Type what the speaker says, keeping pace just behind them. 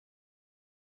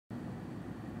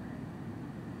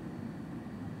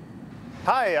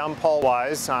Hi, I'm Paul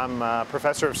Wise. I'm a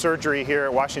professor of surgery here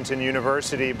at Washington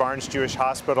University, Barnes-Jewish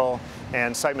Hospital,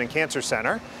 and Siteman Cancer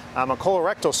Center. I'm a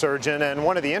colorectal surgeon, and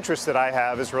one of the interests that I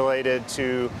have is related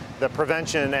to the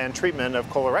prevention and treatment of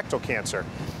colorectal cancer.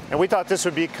 And we thought this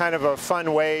would be kind of a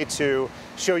fun way to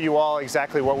show you all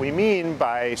exactly what we mean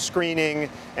by screening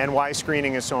and why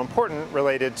screening is so important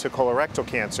related to colorectal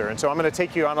cancer. And so I'm going to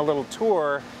take you on a little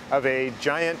tour of a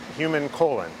giant human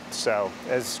colon. So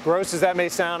as gross as that may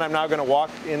sound, I'm now going to walk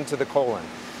into the colon.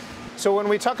 So when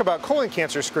we talk about colon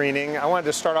cancer screening, I wanted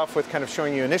to start off with kind of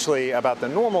showing you initially about the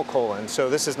normal colon. So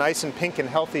this is nice and pink and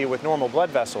healthy with normal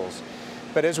blood vessels.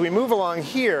 But as we move along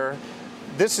here,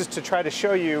 this is to try to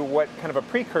show you what kind of a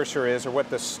precursor is, or what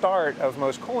the start of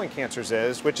most colon cancers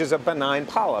is, which is a benign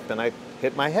polyp, and I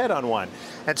hit my head on one.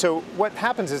 And so what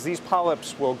happens is these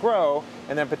polyps will grow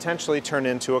and then potentially turn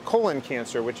into a colon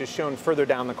cancer, which is shown further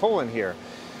down the colon here.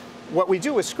 What we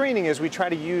do with screening is we try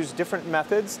to use different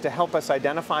methods to help us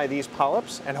identify these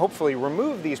polyps and hopefully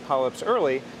remove these polyps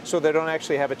early so they don't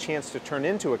actually have a chance to turn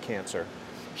into a cancer.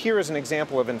 Here is an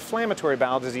example of inflammatory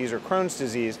bowel disease or Crohn's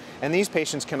disease, and these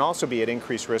patients can also be at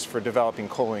increased risk for developing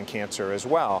colon cancer as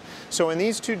well. So in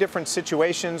these two different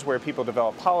situations where people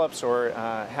develop polyps or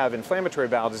have inflammatory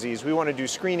bowel disease, we want to do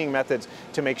screening methods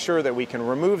to make sure that we can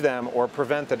remove them or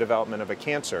prevent the development of a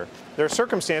cancer. There are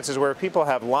circumstances where people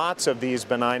have lots of these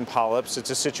benign polyps. It's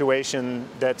a situation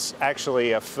that's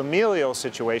actually a familial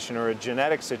situation or a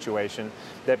genetic situation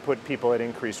that put people at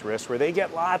increased risk, where they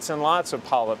get lots and lots of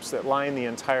polyps that line the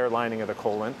entire lining of the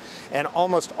colon. And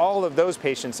almost all of those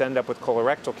patients end up with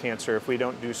colorectal cancer if we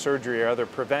don't do surgery or other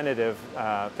preventative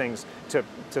things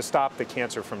to stop the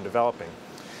cancer from developing.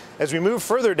 As we move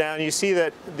further down, you see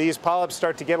that these polyps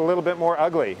start to get a little bit more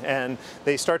ugly, and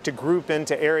they start to group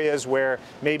into areas where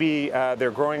maybe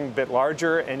they're growing a bit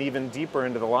larger and even deeper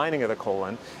into the lining of the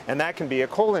colon, and that can be a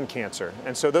colon cancer.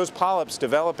 And so those polyps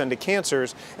develop into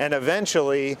cancers, and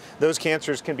eventually those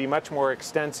cancers can be much more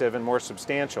extensive and more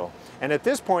substantial. And at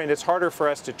this point, it's harder for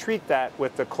us to treat that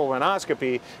with the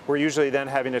colonoscopy. We're usually then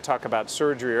having to talk about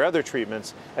surgery or other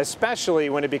treatments, especially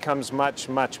when it becomes much,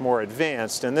 much more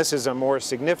advanced. And this is a more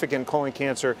significant colon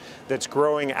cancer that's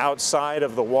growing outside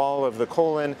of the wall of the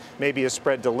colon, maybe has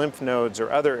spread to lymph nodes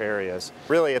or other areas.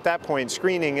 Really, at that point,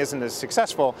 screening isn't as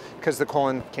successful because the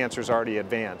colon cancer is already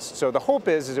advanced. So the hope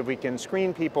is if we can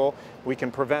screen people, we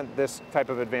can prevent this type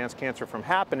of advanced cancer from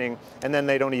happening, and then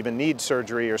they don't even need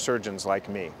surgery or surgeons like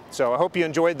me. So I hope you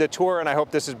enjoyed the tour, and I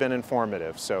hope this has been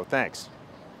informative. So thanks.